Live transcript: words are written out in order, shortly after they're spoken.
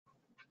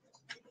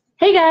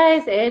Hey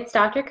guys, it's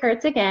Dr.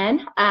 Kurtz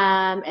again,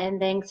 and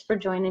thanks for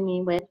joining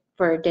me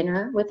for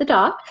dinner with the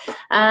doc.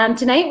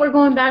 Tonight we're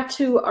going back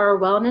to our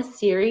wellness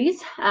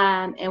series,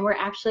 and we're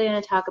actually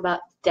going to talk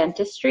about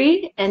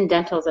dentistry and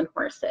dentals and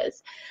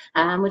horses,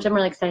 which I'm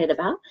really excited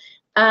about.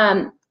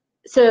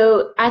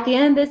 So at the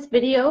end of this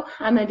video,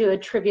 I'm going to do a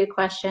trivia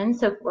question,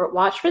 so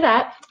watch for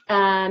that,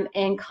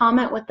 and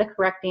comment with the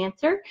correct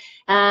answer.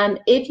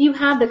 If you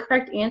have the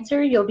correct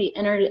answer, you'll be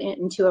entered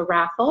into a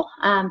raffle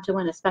to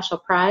win a special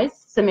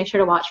prize, so make sure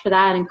to watch for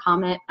that and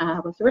comment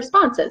with the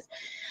responses.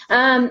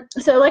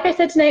 So like I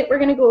said, tonight we're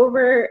going to go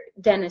over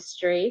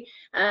dentistry.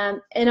 And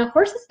a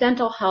horse's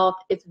dental health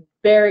is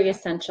very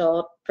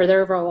essential for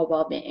their overall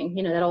well-being.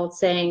 You know, that old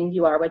saying,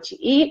 you are what you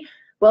eat.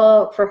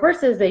 Well, for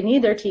horses, they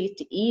need their teeth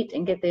to eat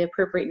and get the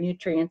appropriate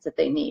nutrients that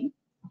they need.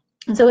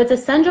 And so it's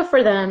essential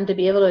for them to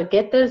be able to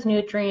get those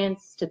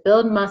nutrients, to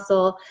build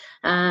muscle,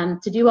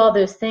 to do all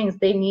those things.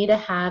 They need to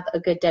have a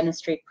good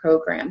dentistry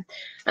program.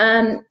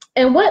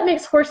 And what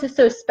makes horses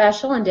so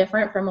special and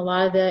different from a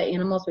lot of the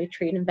animals we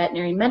treat in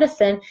veterinary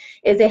medicine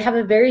is they have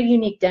a very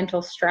unique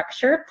dental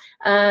structure,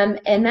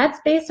 and that's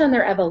based on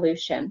their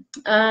evolution.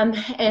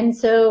 And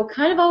so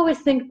kind of always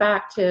think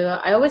back to,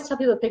 I always tell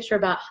people a picture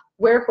about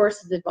where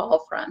horses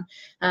evolved from.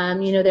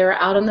 You know, they were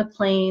out on the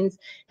plains.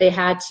 They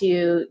had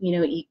to, you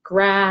know, eat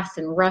grass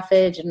and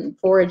roughage and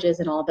forages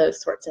and all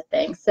those sorts of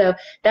things. So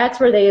that's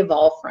where they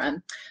evolved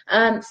from.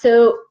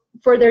 So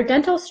for their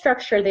dental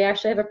structure, they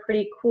actually have a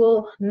pretty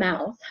cool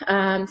mouth.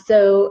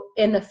 So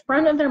in the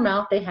front of their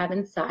mouth, they have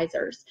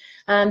incisors.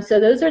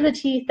 So those are the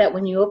teeth that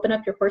when you open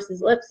up your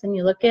horse's lips and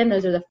you look in,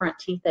 those are the front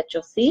teeth that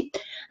you'll see.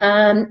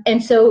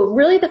 And so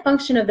really the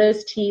function of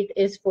those teeth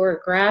is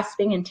for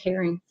grasping and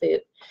tearing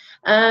food.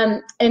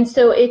 And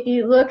so if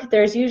you look,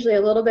 there's usually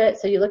a little bit,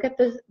 so you look at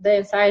the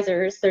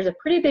incisors, there's a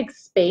pretty big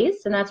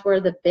space, and that's where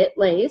the bit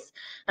lays.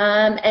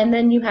 And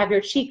then you have your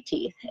cheek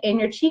teeth. And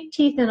your cheek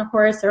teeth in a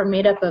horse are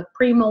made up of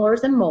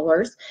premolars and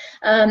molars.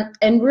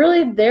 And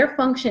really their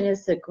function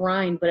is to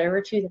grind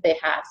whatever tooth that they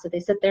have. So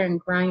they sit there and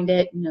grind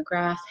it, you know,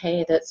 grass,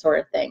 hay, that sort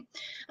of thing.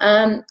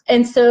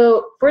 And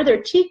so for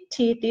their cheek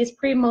teeth, these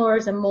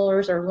premolars and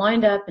molars are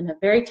lined up in a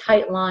very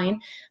tight line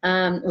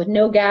with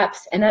no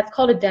gaps, and that's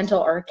called a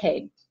dental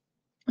arcade.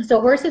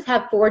 So horses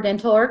have 4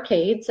 dental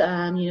arcades.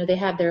 You know, they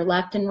have their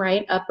left and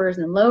right, uppers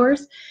and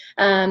lowers.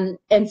 And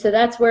so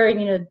that's where,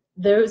 you know,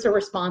 those are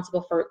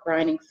responsible for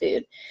grinding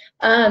food.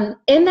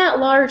 In that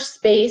large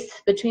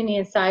space between the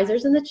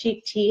incisors and the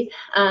cheek teeth,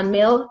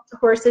 male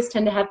horses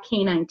tend to have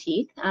canine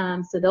teeth.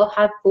 So they'll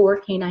have 4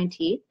 canine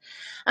teeth.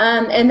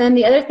 And then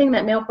the other thing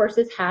that male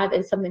horses have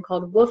is something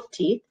called wolf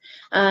teeth.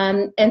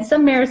 And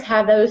some mares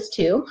have those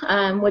too,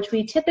 which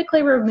we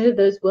typically remove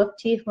those wolf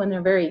teeth when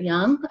they're very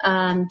young,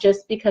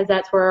 just because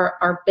that's where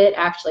our bit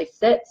actually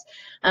sits.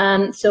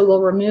 So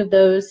we'll remove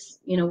those,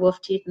 you know,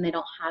 wolf teeth, and they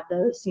don't have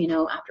those, you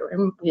know, after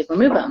we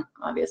remove them,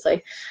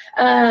 obviously.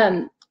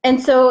 And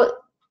so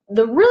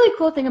the really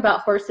cool thing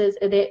about horses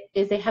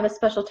is they have a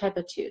special type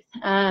of tooth.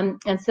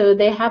 And so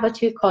they have a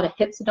tooth called a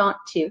hypsodont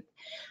tooth.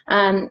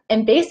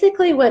 And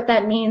basically what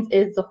that means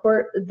is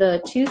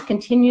the tooth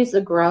continues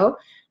to grow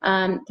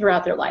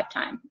throughout their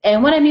lifetime.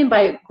 And what I mean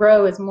by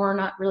grow is more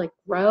not really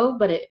grow,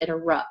 but it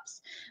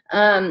erupts.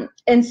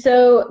 And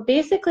so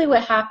basically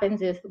what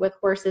happens is with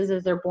horses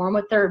is they're born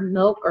with their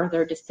milk or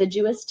their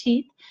deciduous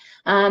teeth.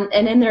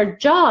 And in their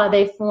jaw,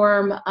 they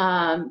form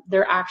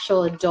their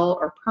actual adult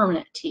or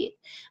permanent teeth.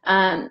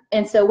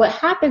 And so what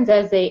happens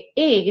as they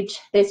age,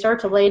 they start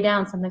to lay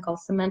down something called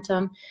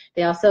cementum.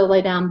 They also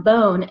lay down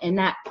bone, and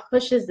that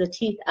pushes the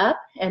teeth up,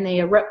 and they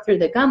erupt through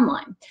the gum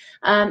line.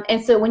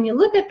 And so when you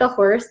look at the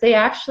horse, they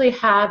actually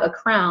have a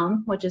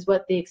crown, which is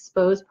what the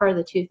exposed part of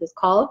the tooth is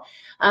called.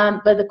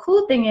 But the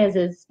cool thing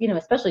is, you know,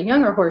 especially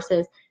younger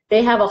horses,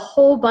 they have a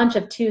whole bunch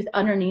of tooth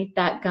underneath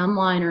that gum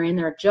line or in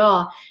their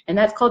jaw, and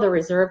that's called the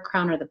reserve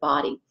crown of the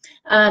body.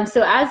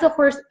 So as the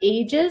horse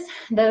ages,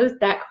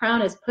 that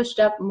crown is pushed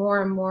up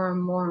more and more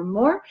and more and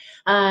more.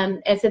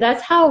 And so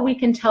that's how we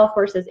can tell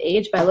horses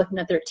age, by looking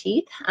at their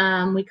teeth.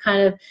 We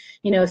kind of,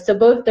 you know, so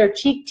both their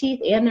cheek teeth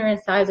and their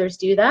incisors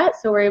do that.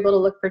 So we're able to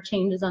look for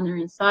changes on their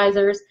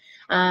incisors.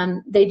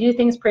 They do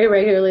things pretty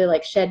regularly,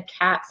 like shed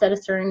caps at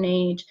a certain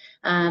age.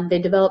 They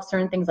develop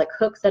certain things like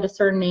hooks at a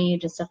certain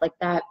age and stuff like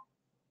that.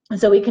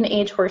 So we can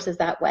age horses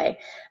that way.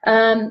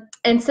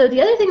 And so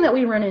the other thing that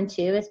we run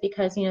into is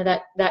because, you know,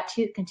 that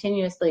tooth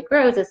continuously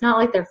grows, it's not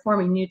like they're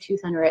forming new tooth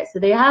under it. So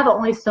they have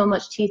only so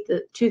much tooth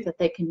that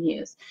they can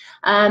use.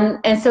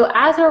 And so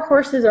as our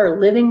horses are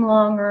living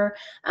longer,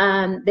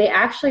 they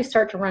actually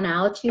start to run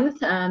out of tooth.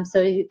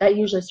 So that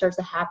usually starts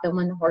to happen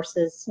when the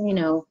horses, you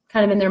know,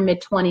 kind of in their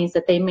mid-20s,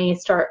 that they may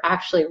start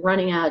actually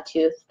running out of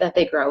tooth, that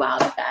they grow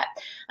out of that.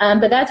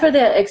 But that's where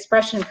the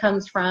expression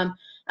comes from.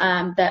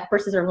 that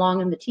horses are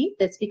long in the teeth.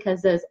 It's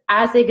because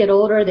as they get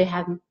older, they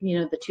have,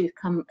 the tooth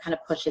kind of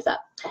pushes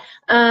up.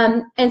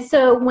 And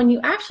so when you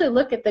actually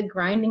look at the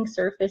grinding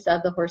surface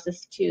of the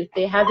horse's tooth,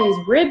 they have these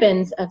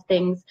ribbons of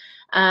things,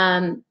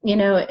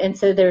 and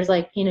so there's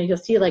like, you'll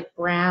see like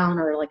brown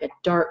or like a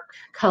dark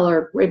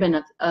colored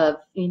ribbon of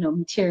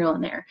material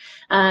in there.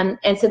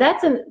 And so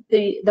that's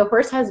the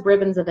horse has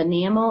ribbons of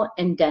enamel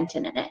and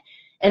dentin in it.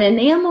 And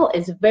enamel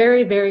is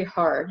very, very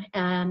hard,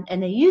 and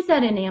they use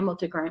that enamel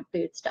to grind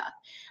food stuff.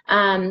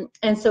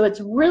 And so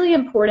it's really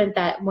important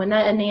that when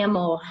that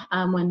enamel,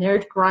 when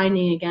they're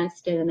grinding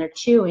against it and they're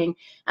chewing,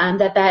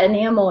 that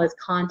enamel is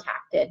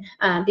contacted,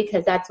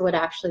 because that's what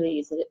actually they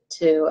use it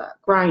to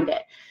grind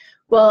it.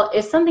 Well,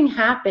 if something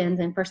happens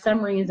and for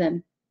some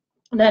reason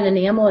that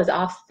enamel is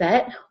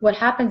offset, what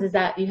happens is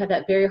that you have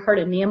that very hard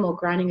enamel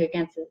grinding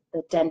against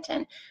the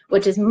dentin,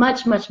 which is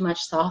much, much,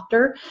 much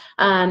softer.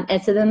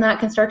 And so then that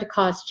can start to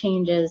cause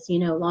changes,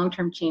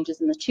 long-term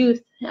changes in the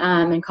tooth,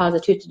 and cause the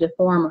tooth to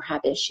deform or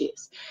have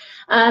issues.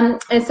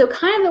 And so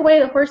kind of the way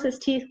the horse's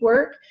teeth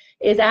work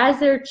is as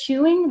they're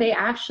chewing, they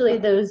actually,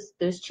 those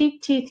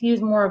cheek teeth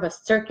use more of a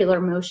circular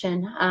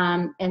motion.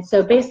 And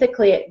so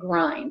basically it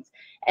grinds.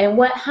 And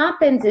what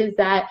happens is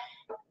that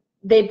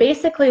they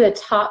basically, the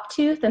top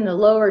tooth and the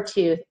lower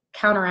tooth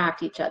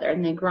counteract each other,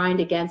 and they grind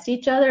against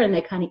each other, and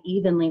they kind of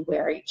evenly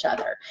wear each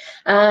other.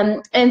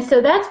 And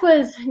so that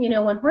was,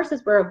 when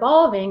horses were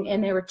evolving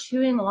and they were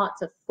chewing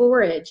lots of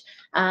forage,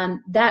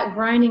 that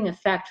grinding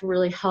effect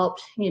really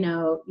helped,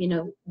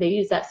 they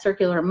use that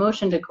circular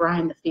motion to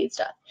grind the feed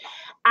stuff.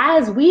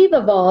 As we've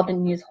evolved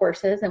and used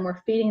horses and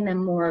we're feeding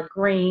them more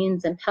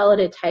grains and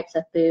pelleted types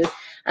of food,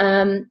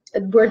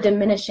 we're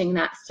diminishing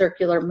that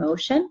circular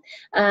motion.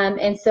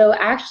 And so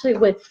actually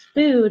with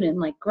food and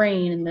like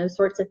grain and those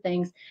sorts of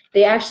things,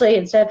 they actually,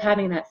 instead of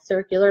having that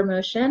circular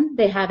motion,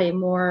 they have a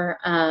more,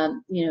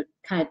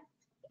 kind of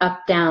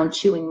up-down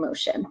chewing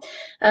motion.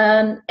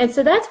 And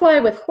so that's why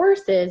with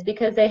horses,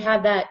 because they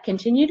have that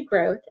continued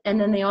growth, and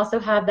then they also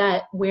have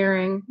that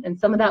wearing, and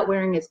some of that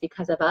wearing is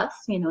because of us,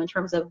 in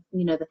terms of,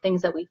 the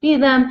things that we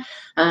feed them,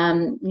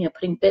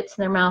 putting bits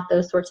in their mouth,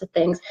 those sorts of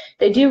things.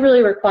 They do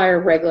really require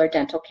regular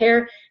dental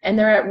care, and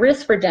they're at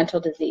risk for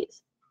dental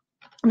disease.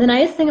 The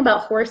nice thing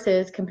about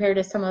horses compared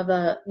to some of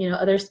the,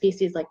 other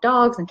species like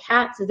dogs and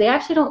cats is they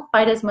actually don't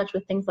fight as much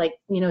with things like,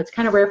 it's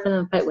kind of rare for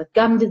them to fight with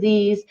gum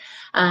disease,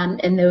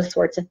 and those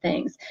sorts of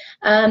things.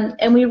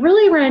 And we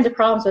really run into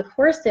problems with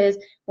horses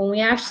when we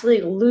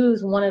actually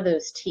lose one of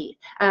those teeth,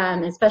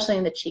 especially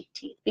in the cheek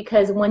teeth,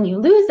 because when you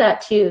lose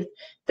that tooth,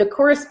 the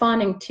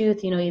corresponding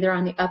tooth, either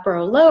on the upper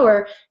or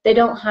lower, they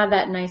don't have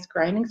that nice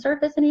grinding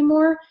surface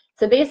anymore.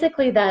 So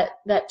basically that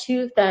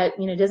tooth that,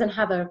 doesn't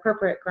have an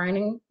appropriate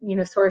grinding,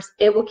 source,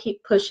 it will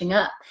keep pushing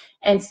up.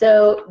 And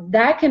so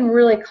that can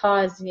really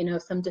cause,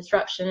 some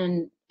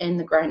disruption in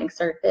the grinding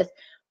surface.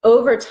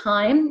 Over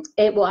time,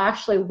 it will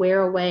actually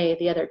wear away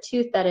the other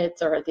tooth that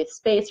it's, or the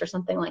space or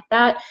something like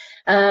that.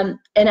 And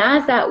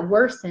as that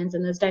worsens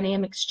and those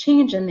dynamics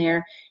change in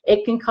there,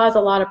 it can cause a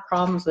lot of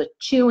problems with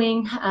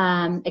chewing.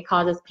 It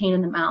causes pain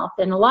in the mouth.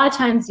 And a lot of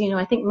times,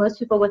 I think most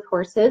people with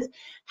horses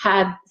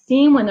have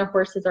seen when their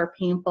horses are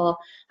painful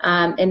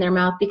in their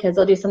mouth, because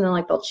they'll do something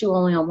like they'll chew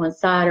only on one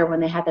side, or when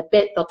they have the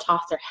bit, they'll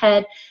toss their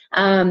head.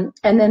 And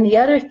then the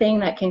other thing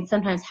that can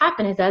sometimes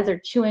happen is as they're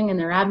chewing and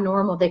they're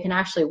abnormal, they can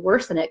actually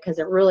worsen it because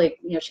it really,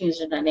 changes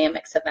the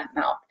dynamics of that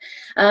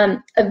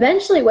mouth.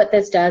 Eventually what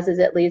this does is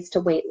it leads to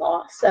weight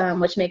loss,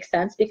 which makes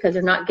sense because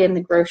they're not getting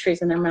the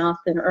groceries in their mouth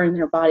or in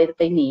their body that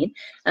they need.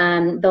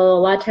 They'll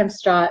a lot of times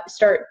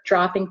start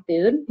dropping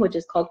food, which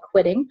is called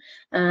quitting.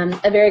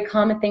 A very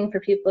common thing for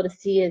people to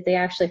see is they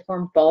actually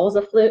form balls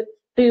of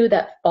food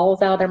that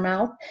falls out of their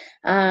mouth.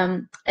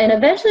 And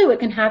eventually what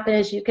can happen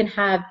is you can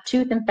have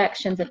tooth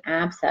infections and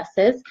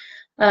abscesses.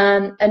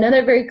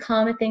 Another very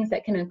common things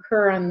that can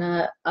occur on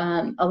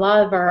a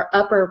lot of our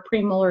upper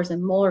premolars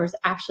and molars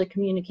actually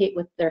communicate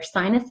with their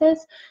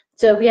sinuses.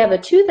 So if we have a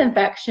tooth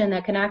infection,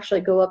 that can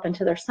actually go up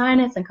into their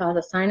sinus and cause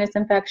a sinus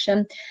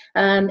infection.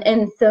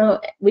 And so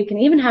we can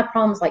even have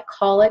problems like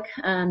colic,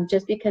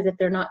 just because if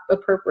they're not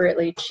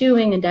appropriately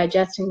chewing and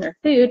digesting their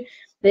food,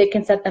 they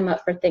can set them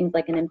up for things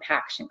like an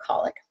impaction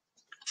colic.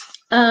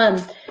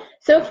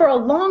 So for a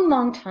long,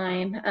 long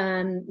time,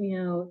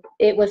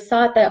 it was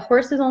thought that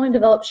horses only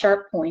develop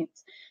sharp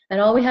points, and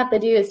all we have to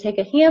do is take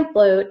a hand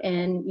float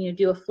and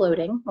do a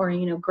floating, or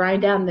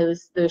grind down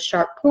those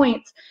sharp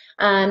points,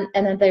 and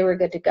then they were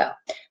good to go.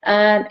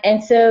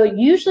 And so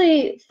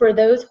usually for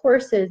those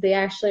horses, they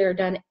actually are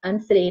done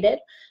unsedated,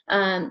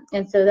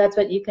 and so that's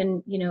what you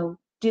can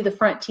do the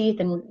front teeth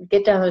and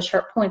get down those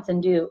sharp points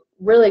and do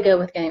really good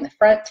with getting the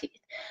front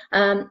teeth.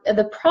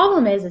 The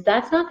problem is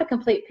that's not the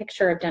complete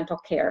picture of dental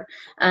care.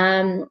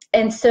 And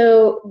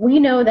so we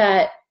know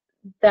that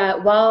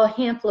while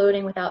hand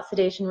floating without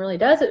sedation really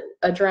does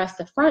address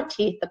the front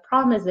teeth, the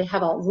problem is they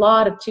have a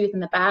lot of tooth in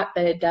the back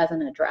that it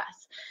doesn't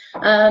address.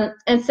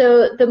 And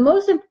so the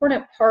most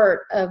important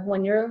part of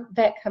when your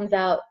vet comes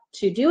out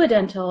to do a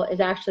dental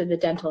is actually the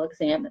dental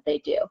exam that they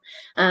do,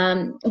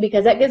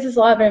 because that gives us a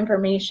lot of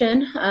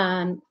information,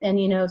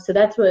 and so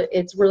that's what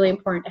it's really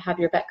important to have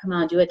your vet come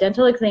out and do a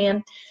dental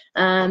exam,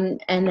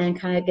 and then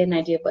kind of get an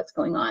idea of what's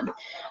going on.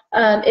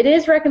 It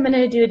is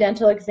recommended to do a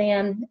dental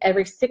exam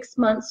every 6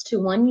 months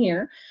to 1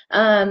 year.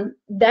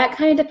 That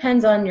kind of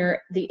depends on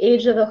the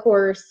age of the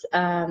horse,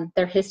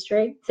 their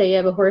history. Say you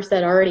have a horse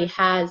that already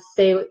has,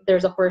 say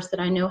there's a horse that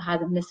I know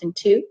has a missing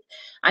tooth.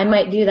 I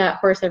might do that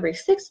horse every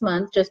 6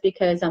 months just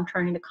because I'm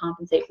trying to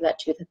compensate for that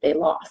tooth that they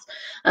lost.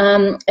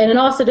 And it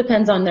also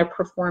depends on their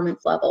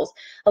performance levels.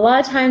 A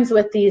lot of times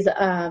with these,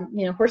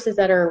 horses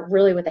that are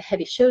really with a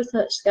heavy show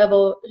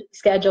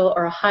schedule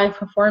or a high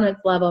performance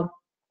level,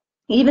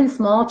 even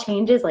small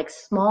changes like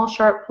small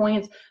sharp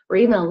points or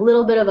even a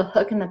little bit of a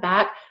hook in the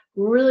back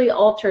really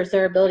alters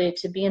their ability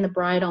to be in the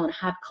bridle and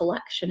have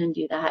collection and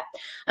do that.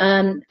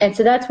 And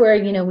so that's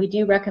where, we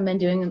do recommend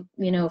doing,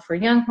 for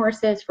young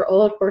horses, for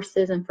old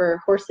horses, and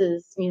for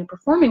horses,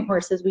 performing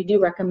horses, we do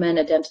recommend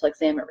a dental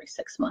exam every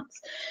 6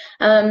 months.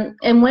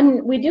 And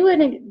when we do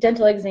a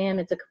dental exam,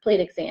 it's a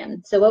complete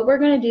exam. So what we're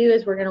going to do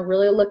is we're going to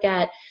really look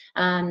at,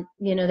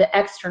 the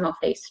external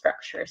face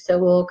structure. So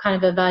we'll kind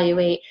of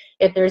evaluate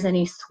if there's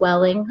any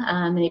swelling,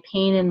 any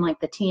pain in like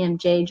the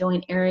TMJ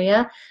joint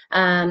area.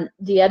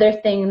 The other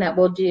thing that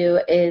we'll do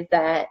is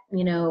that,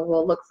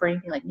 we'll look for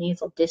anything like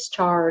nasal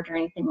discharge or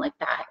anything like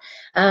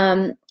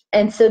that.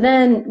 And so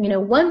then,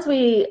 once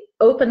we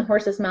open the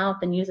horse's mouth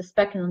and use a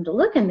speculum to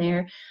look in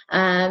there,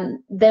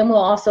 then we'll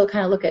also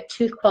kind of look at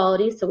tooth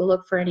quality. So we'll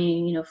look for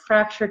any,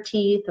 fractured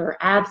teeth or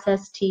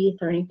abscess teeth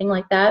or anything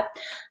like that.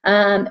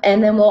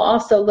 And then we'll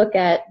also look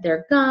at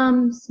their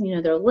gums,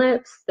 their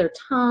lips, their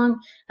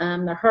tongue,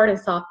 their hard and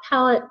soft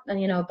palate,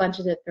 and, a bunch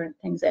of different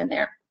things in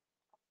there.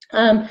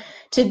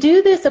 To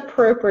do this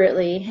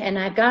appropriately, and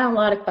I've gotten a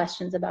lot of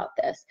questions about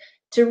this,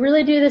 to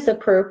really do this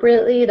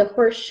appropriately, the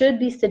horse should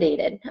be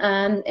sedated.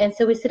 And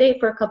so we sedate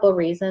for a couple of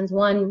reasons.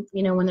 One,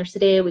 when they're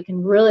sedated, we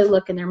can really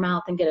look in their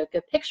mouth and get a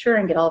good picture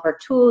and get all of our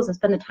tools and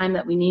spend the time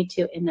that we need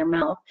to in their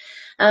mouth.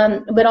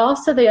 But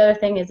also the other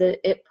thing is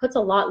it puts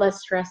a lot less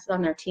stress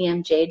on their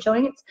TMJ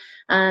joints.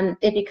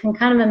 If you can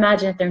kind of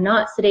imagine, if they're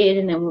not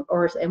sedated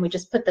and we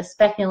just put the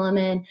speculum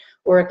in,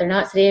 or if they're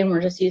not sedated and we're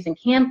just using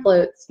hand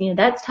floats,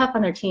 that's tough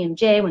on their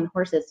TMJ when the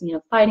horse is,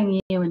 fighting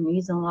you and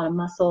using a lot of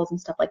muscles and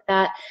stuff like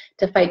that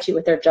to fight you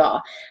with their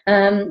jaw.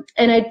 And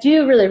I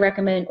do really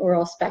recommend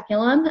oral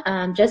speculum,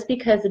 just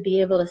because to be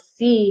able to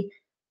see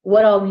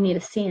what all we need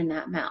to see in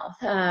that mouth.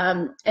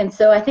 And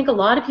so I think a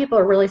lot of people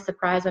are really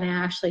surprised when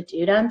I actually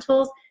do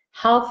dentals,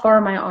 how far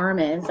my arm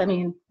is. I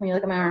mean, when you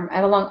look at my arm, I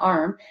have a long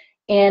arm.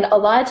 And a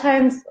lot of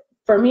times,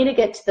 for me to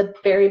get to the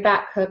very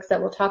back hooks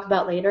that we'll talk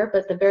about later,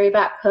 but the very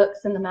back hooks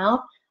in the mouth,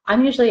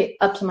 I'm usually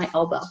up to my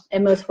elbow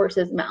in most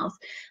horses' mouths.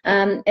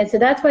 And so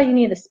that's why you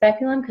need the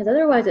speculum, because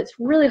otherwise it's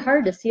really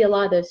hard to see a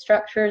lot of those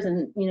structures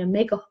and,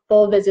 make a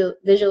full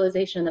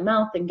visualization in the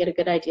mouth and get a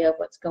good idea of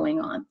what's going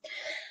on.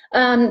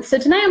 So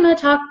tonight I'm going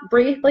to talk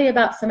briefly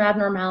about some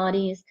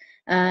abnormalities.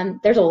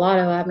 There's a lot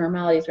of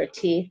abnormalities with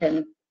teeth,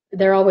 and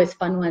they're always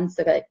fun ones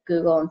to like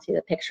Google and see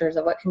the pictures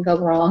of what can go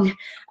wrong.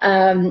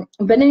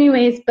 But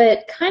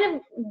kind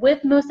of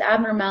with most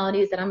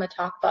abnormalities that I'm going to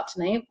talk about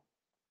tonight,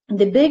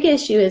 the big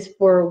issue is,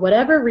 for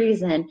whatever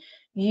reason,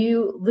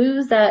 you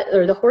lose that,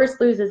 or the horse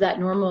loses that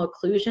normal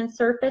occlusion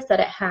surface that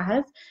it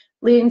has,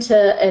 leading to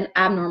an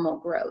abnormal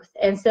growth.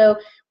 And so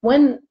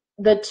when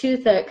the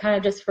tooth that, kind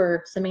of just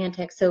for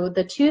semantics, so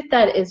the tooth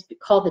that is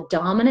called the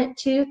dominant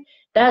tooth,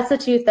 that's the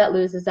tooth that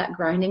loses that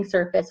grinding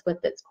surface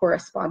with its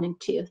corresponding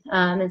tooth.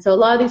 And so a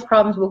lot of these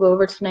problems we'll go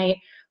over tonight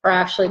are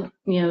actually,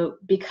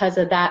 because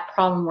of that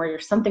problem where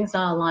something's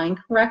not aligned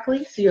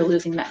correctly, so you're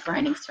losing that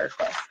grinding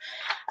surface.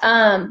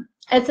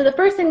 And so the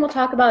first thing we'll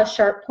talk about is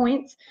sharp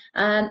points.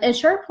 And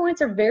sharp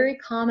points are very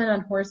common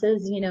on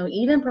horses.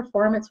 Even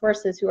performance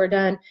horses who are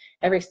done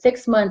every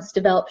 6 months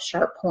develop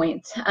sharp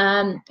points.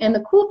 And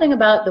the cool thing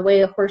about the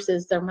way a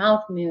horse's, their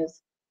mouth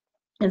moves,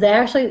 is they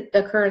actually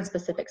occur in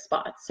specific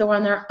spots. So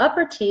on their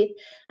upper teeth,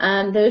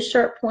 those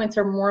sharp points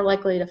are more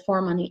likely to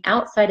form on the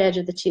outside edge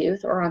of the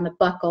tooth, or on the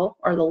buccal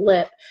or the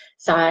lip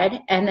side.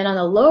 And then on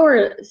the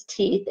lower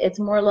teeth, it's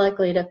more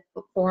likely to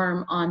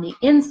form on the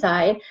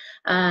inside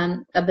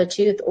of the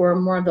tooth, or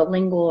more of the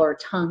lingual or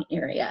tongue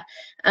area.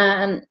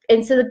 And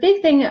so the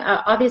big thing,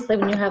 obviously,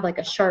 when you have like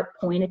a sharp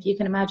point, if you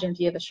can imagine, if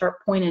you have a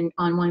sharp point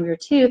on one of your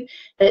teeth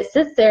that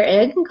sits there,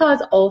 it can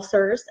cause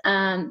ulcers,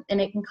 and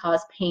it can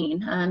cause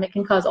pain. It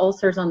can cause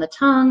ulcers on the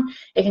tongue.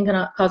 It can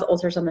cause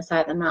ulcers on the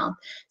side of the mouth.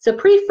 So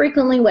pretty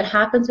frequently what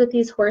happens with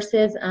these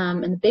horses,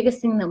 and the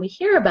biggest thing that we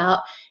hear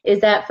about, is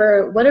that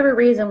for whatever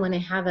reason, when they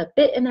have a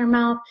bit in their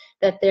mouth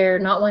that they're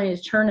not wanting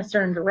to turn a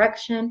certain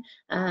direction,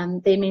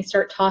 they may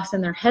start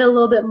tossing their head a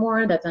little bit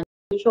more. That's unusual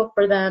usual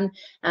for them.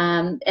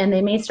 And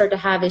they may start to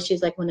have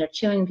issues like when they're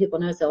chewing, people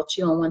notice they'll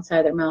chew on one side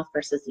of their mouth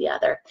versus the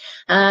other.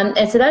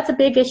 And so that's a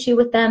big issue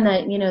with them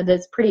that,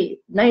 that's pretty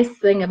nice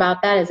thing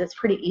about that is it's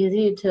pretty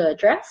easy to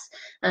address,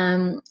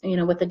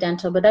 with the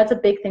dental. But that's a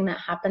big thing that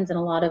happens in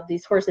a lot of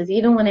these horses,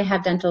 even when they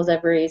have dentals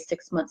every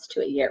 6 months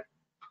to a year.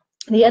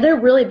 The other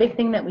really big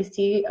thing that we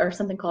see are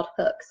something called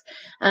hooks.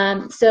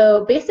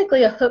 So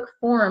basically a hook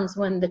forms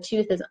when the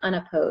tooth is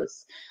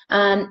unopposed.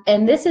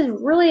 And this is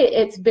really,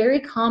 it's very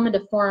common to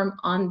form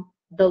on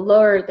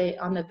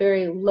the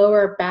very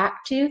lower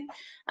back tooth,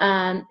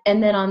 and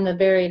then on the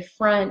very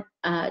front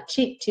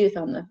cheek tooth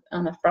on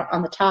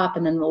the top,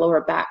 and then the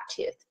lower back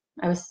tooth.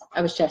 I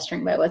was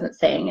gesturing, but I wasn't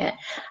saying it.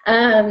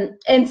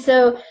 And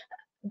so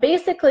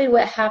basically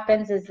what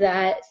happens is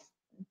that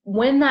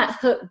when that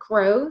hook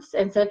grows,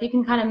 and so if you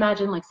can kind of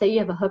imagine, like say you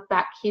have a hook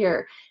back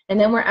here, and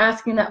then we're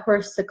asking that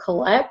horse to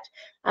collect,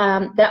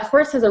 that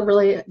horse has a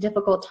really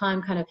difficult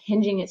time kind of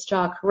hinging its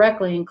jaw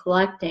correctly and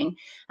collecting,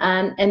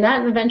 and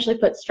that eventually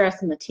puts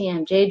stress in the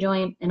TMJ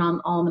joint and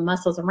on all the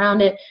muscles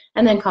around it,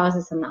 and then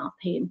causes some mouth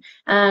pain.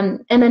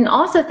 And then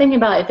also thinking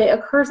about if it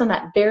occurs on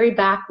that very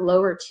back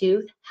lower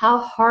tooth, how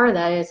hard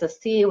that is to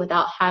see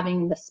without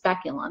having the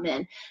speculum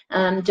in.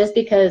 Just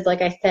because,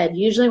 like I said,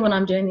 usually when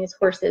I'm doing these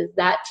horses,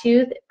 that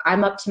tooth,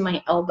 I'm up to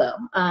my elbow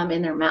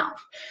in their mouth.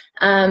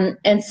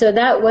 And so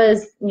that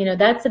was,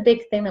 that's a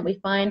big thing that we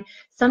find.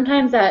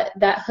 Sometimes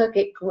that hook,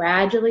 it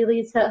gradually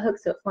leads to that hook,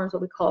 so it forms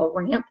what we call a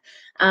ramp.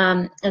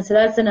 And so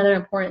that's another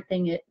important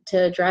thing to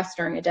address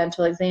during a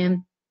dental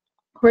exam.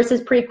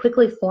 Horses pretty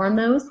quickly form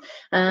those,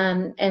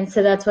 and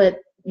so that's what,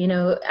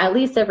 at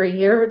least every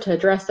year to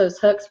address those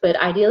hooks, but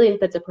ideally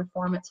if it's a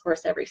performance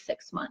horse, every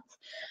 6 months.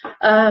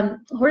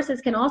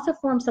 Horses can also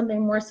form something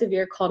more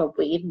severe called a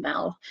wave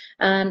mouth.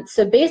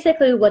 So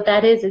basically what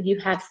that is you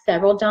have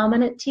several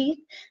dominant teeth,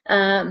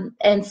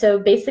 and so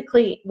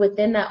basically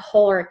within that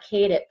whole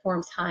arcade it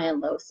forms high and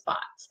low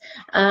spots.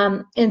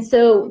 And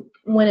so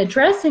when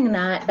addressing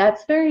that,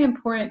 that's very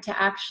important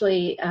to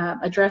actually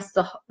address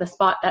the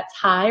spot that's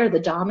high or the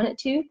dominant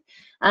tooth,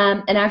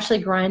 and actually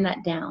grind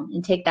that down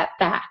and take that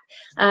back.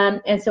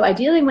 And so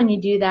ideally when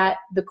you do that,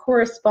 the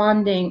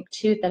corresponding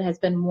tooth that has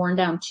been worn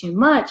down too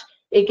much,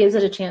 it gives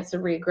it a chance to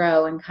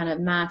regrow and kind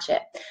of match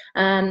it.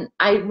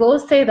 I will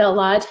say that a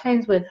lot of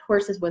times with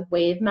horses with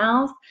wave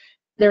mouth,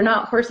 they're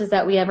not horses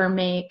that we ever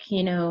make,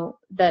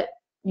 that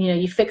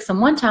you fix them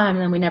one time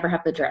and then we never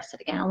have to address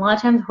it again. A lot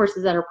of times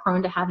horses that are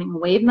prone to having a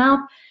wave mouth,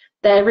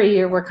 that every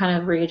year we're kind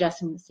of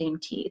readjusting the same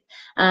teeth.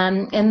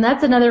 And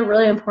that's another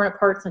really important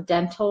part of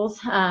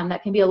dentals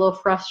that can be a little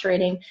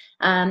frustrating,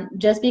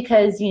 just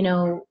because,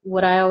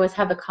 what I always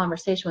have a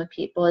conversation with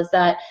people is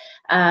that,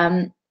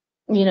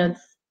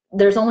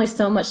 there's only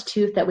so much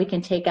tooth that we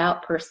can take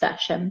out per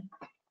session.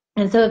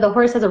 And so if the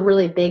horse has a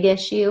really big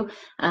issue,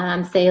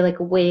 say like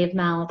a wave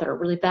mouth or a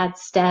really bad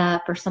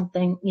step or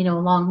something,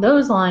 along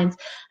those lines,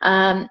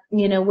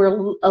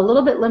 we're a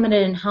little bit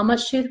limited in how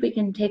much tooth we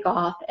can take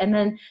off. And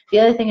then the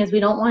other thing is we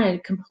don't want to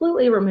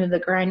completely remove the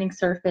grinding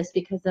surface,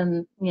 because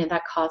then,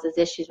 that causes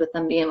issues with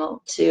them being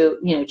able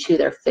to, chew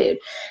their food.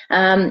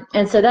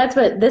 And so that's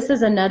what, this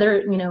is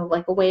another,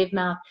 like a wave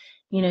mouth.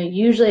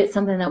 Usually it's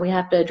something that we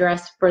have to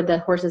address for the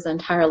horse's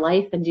entire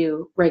life and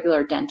do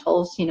regular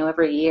dentals,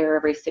 every year,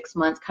 every 6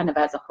 months, kind of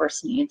as a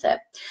horse needs it.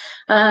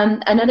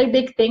 Another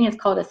big thing is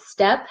called a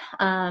step.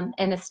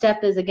 And a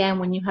step is, again,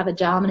 when you have a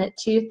dominant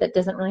tooth that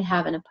doesn't really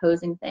have an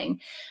opposing thing.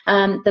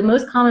 The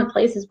most common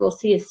places we'll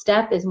see a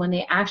step is when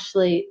they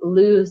actually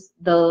lose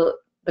the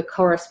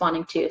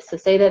corresponding tooth. So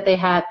say that they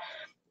have,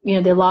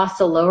 they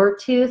lost a lower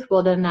tooth,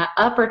 well then that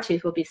upper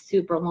tooth will be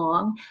super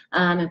long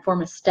and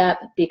form a step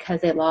because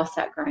they lost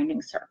that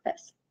grinding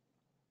surface.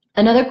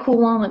 Another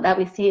cool one that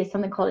we see is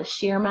something called a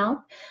shear mouth.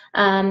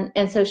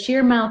 And so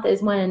shear mouth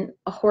is when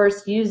a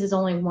horse uses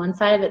only one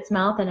side of its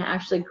mouth and it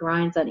actually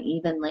grinds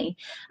unevenly.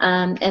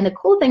 And the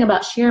cool thing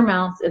about shear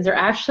mouths is they're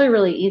actually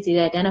really easy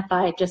to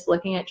identify just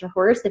looking at your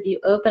horse. If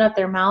you open up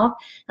their mouth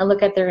and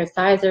look at their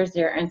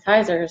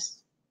incisors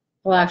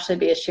will actually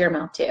be a shear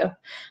mouth too.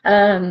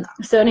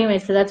 So anyway,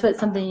 so that's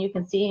something you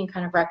can see and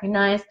kind of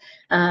recognize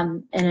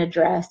and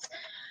address.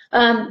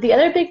 The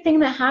other big thing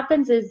that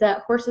happens is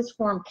that horses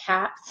form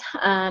caps.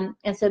 And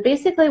so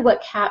basically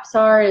what caps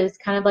are is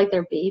kind of like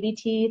their baby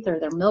teeth or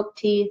their milk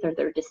teeth or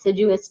their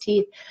deciduous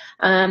teeth.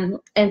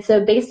 And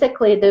so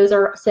basically those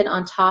sit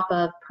on top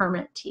of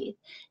permanent teeth.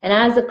 And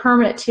as the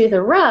permanent tooth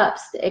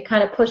erupts, it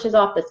kind of pushes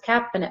off this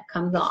cap and it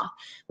comes off.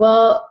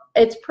 Well,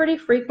 it's pretty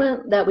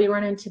frequent that we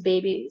run into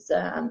babies,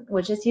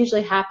 which just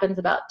usually happens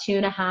about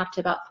 2.5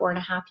 to about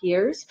 4.5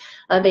 years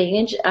of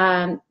age,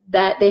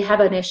 that they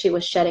have an issue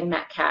with shedding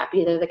that cap.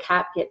 Either the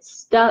cap gets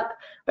stuck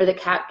or the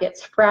cap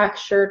gets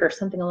fractured or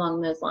something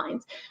along those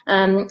lines.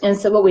 And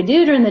so what we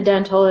do during the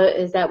dental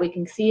is that we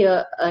can see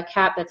a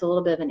cap that's a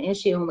little bit of an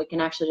issue, and we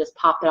can actually just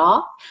pop it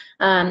off.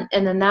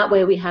 And then that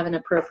way we have an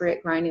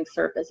appropriate grinding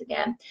surface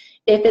again.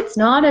 If it's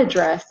not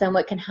addressed, then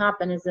what can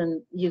happen is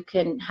then you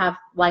can have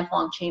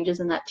lifelong changes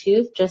in that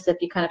tooth, just if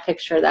you kind of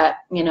picture that,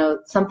 you know,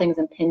 something's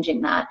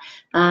impinging that.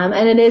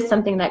 And it is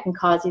something that can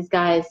cause these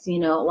guys, you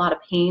know, a lot of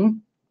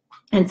pain.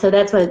 And so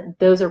that's what,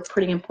 those are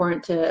pretty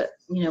important to,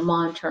 you know,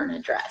 monitor and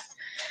address.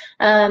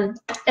 And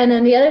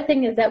then the other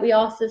thing is that we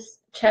also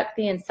check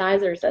the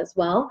incisors as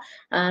well.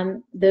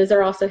 Those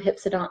are also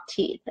hypsodont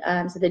teeth.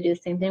 So they do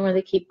the same thing where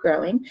they keep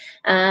growing.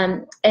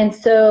 And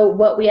so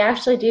what we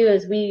actually do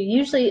is we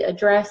usually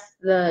address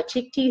the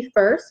cheek teeth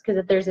first, because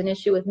if there's an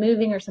issue with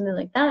moving or something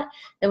like that,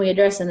 then we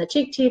address in the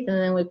cheek teeth, and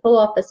then we pull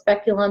off the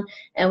speculum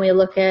and we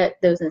look at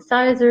those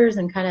incisors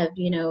and kind of,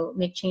 you know,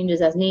 make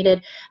changes as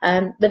needed.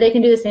 But they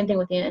can do the same thing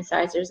with the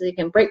incisors. They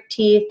can break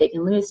teeth, they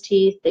can lose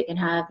teeth, they can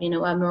have, you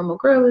know, abnormal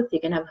growth, you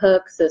can have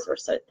hooks, those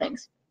sorts of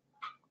things.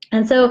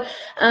 And so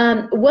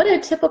what a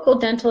typical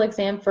dental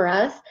exam for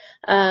us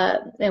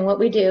and what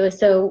we do is,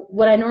 so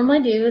what I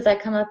normally do is I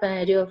come up and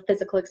I do a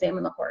physical exam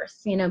on the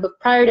horse, you know, but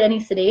prior to any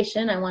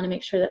sedation, I want to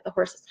make sure that the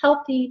horse is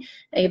healthy,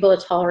 able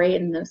to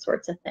tolerate, and those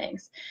sorts of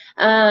things.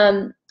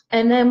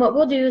 And then what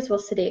we'll do is we'll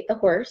sedate the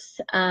horse.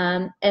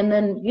 And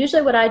then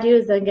usually what I do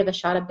is then give a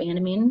shot of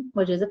Banamine,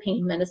 which is a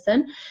pain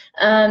medicine.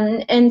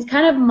 And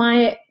kind of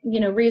my, you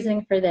know,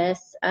 reasoning for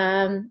this,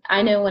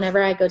 I know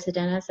whenever I go to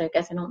dentist, I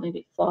guess I don't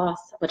maybe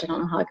floss, which I don't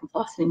know how I can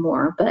floss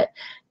anymore, but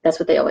that's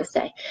what they always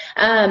say.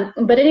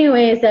 But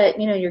anyways, that,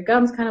 you know, your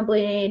gums kind of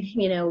bleed,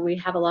 you know, we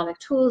have a lot of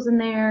tools in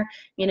there,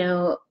 you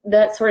know,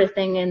 that sort of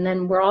thing. And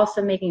then we're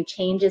also making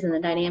changes in the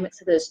dynamics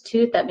of those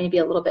teeth that may be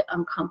a little bit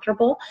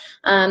uncomfortable.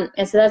 And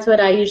so that's what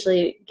I usually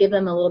give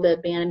them, a little bit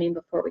of Banamine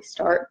before we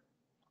start.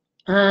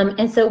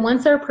 And so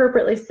once they're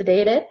appropriately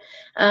sedated,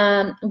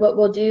 what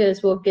we'll do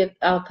is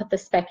I'll put the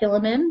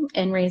speculum in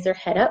and raise their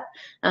head up.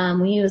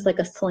 We use like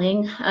a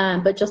sling,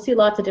 but you'll see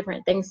lots of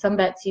different things. Some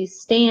vets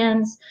use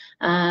stands.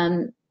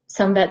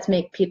 Some vets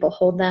make people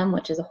hold them,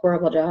 which is a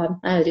horrible job.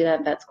 I do that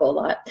in vet school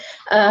a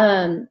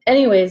lot.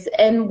 Anyways,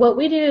 and what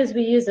we do is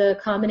we use a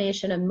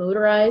combination of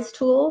motorized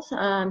tools.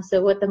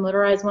 So what the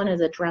motorized one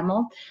is a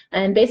Dremel.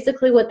 And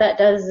basically what that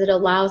does is it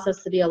allows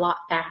us to be a lot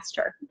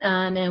faster.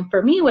 And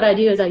for me, what I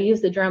do is I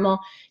use the Dremel,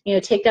 you know,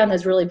 take down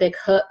those really big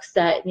hooks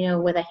that, you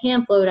know, with a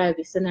hand float, I would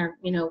be sitting there,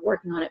 you know,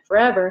 working on it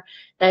forever,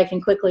 that I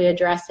can quickly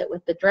address it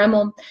with the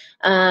Dremel.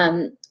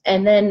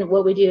 And then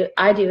what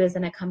I do is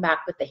then I come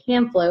back with the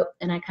hand float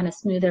and I kind of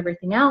smooth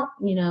everything out,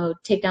 you know,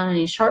 take down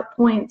any sharp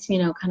points, you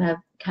know, kind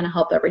of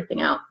help everything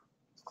out.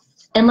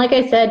 And like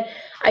I said,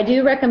 I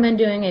do recommend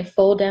doing a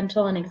full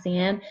dental and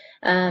exam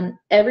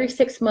every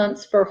 6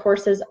 months for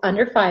horses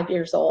under 5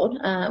 years old,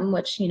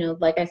 which, you know,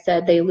 like I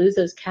said, they lose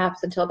those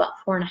caps until about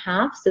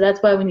 4.5. So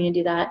that's why we need to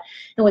do that.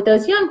 And with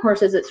those young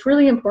horses, it's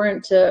really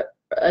important to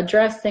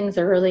address things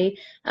early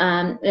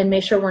and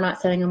make sure we're not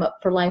setting them up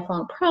for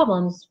lifelong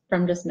problems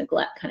from just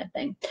neglect kind of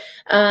thing.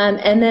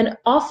 And then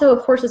also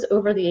horses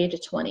over the age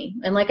of 20.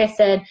 And like I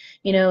said,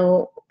 you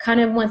know, kind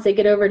of once they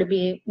get over to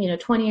be, you know,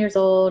 20 years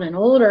old and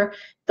older,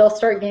 they'll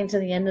start getting to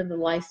the end of the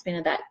lifespan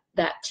of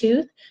that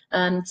tooth.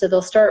 So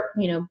they'll start,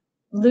 you know,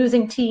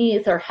 losing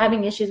teeth or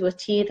having issues with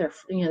teeth, or,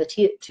 you know,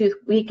 the tooth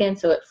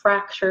weakens, so it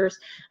fractures.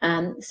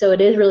 So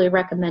it is really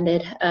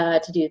recommended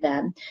to do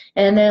them.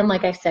 And then,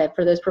 like I said,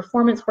 for those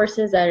performance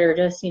horses that are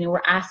just, you know,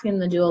 we're asking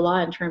them to do a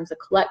lot in terms of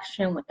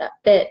collection with that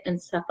bit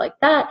and stuff like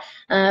that,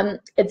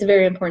 it's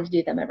very important to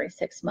do them every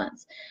 6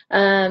 months.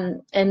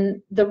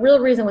 And the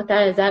real reason with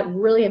that is that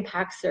really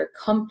impacts their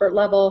comfort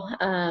level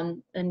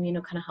and, you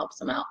know, kind of helps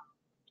them out.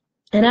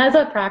 And as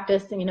a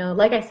practice, you know,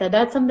 like I said,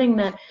 that's something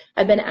that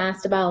I've been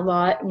asked about a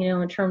lot, you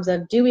know, in terms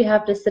of, do we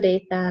have to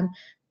sedate them?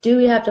 Do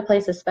we have to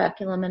place a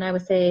speculum? And I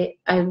would say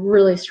I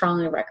really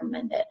strongly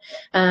recommend it.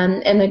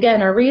 And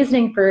again, our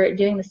reasoning for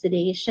doing the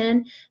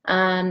sedation,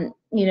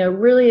 you know,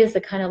 really is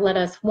to kind of let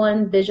us,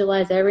 one,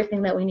 visualize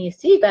everything that we need to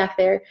see back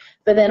there,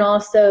 but then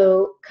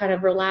also kind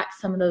of relax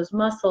some of those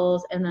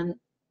muscles and then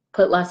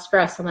put less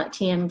stress on that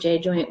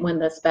TMJ joint when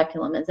the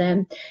speculum is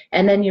in.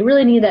 And then you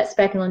really need that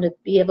speculum to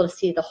be able to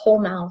see the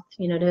whole mouth,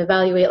 you know, to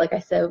evaluate. Like I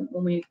said,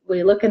 when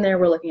we look in there,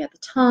 we're looking at the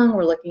tongue,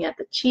 we're looking at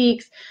the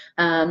cheeks,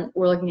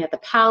 we're looking at the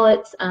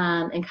palates,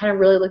 and kind of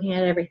really looking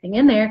at everything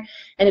in there.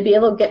 And to be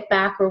able to get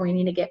back where we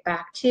need to get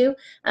back to,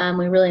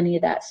 we really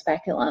need that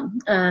speculum.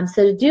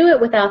 So to do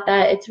it without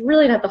that, it's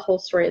really not the whole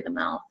story of the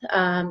mouth.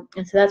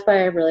 And so that's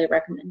why I really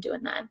recommend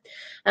doing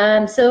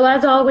that. So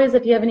as always,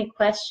 if you have any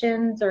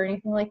questions or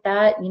anything like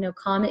that, you know,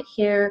 comment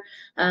here.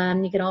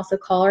 You can also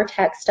call or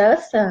text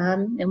us,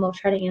 and we'll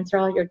try to answer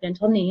all your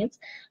dental needs.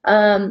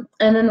 And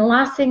then the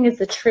last thing is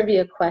the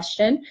trivia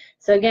question.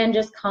 So again,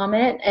 just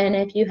comment, and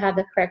if you have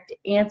the correct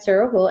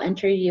answer, we'll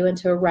enter you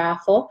into a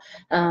raffle,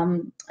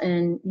 and,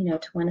 you know,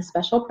 to win a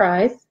special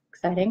prize.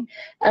 Exciting.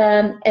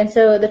 And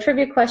so the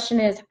trivia question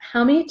is,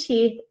 how many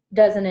teeth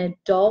does an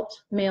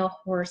adult male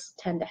horse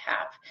tend to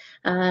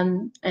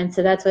have? And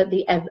so that's what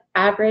the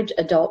average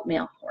adult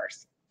male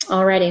horse.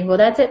 Alrighty, well,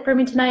 that's it for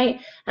me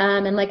tonight.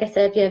 And like I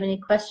said, if you have any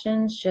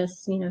questions,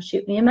 just,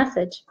 shoot me a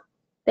message.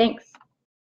 Thanks.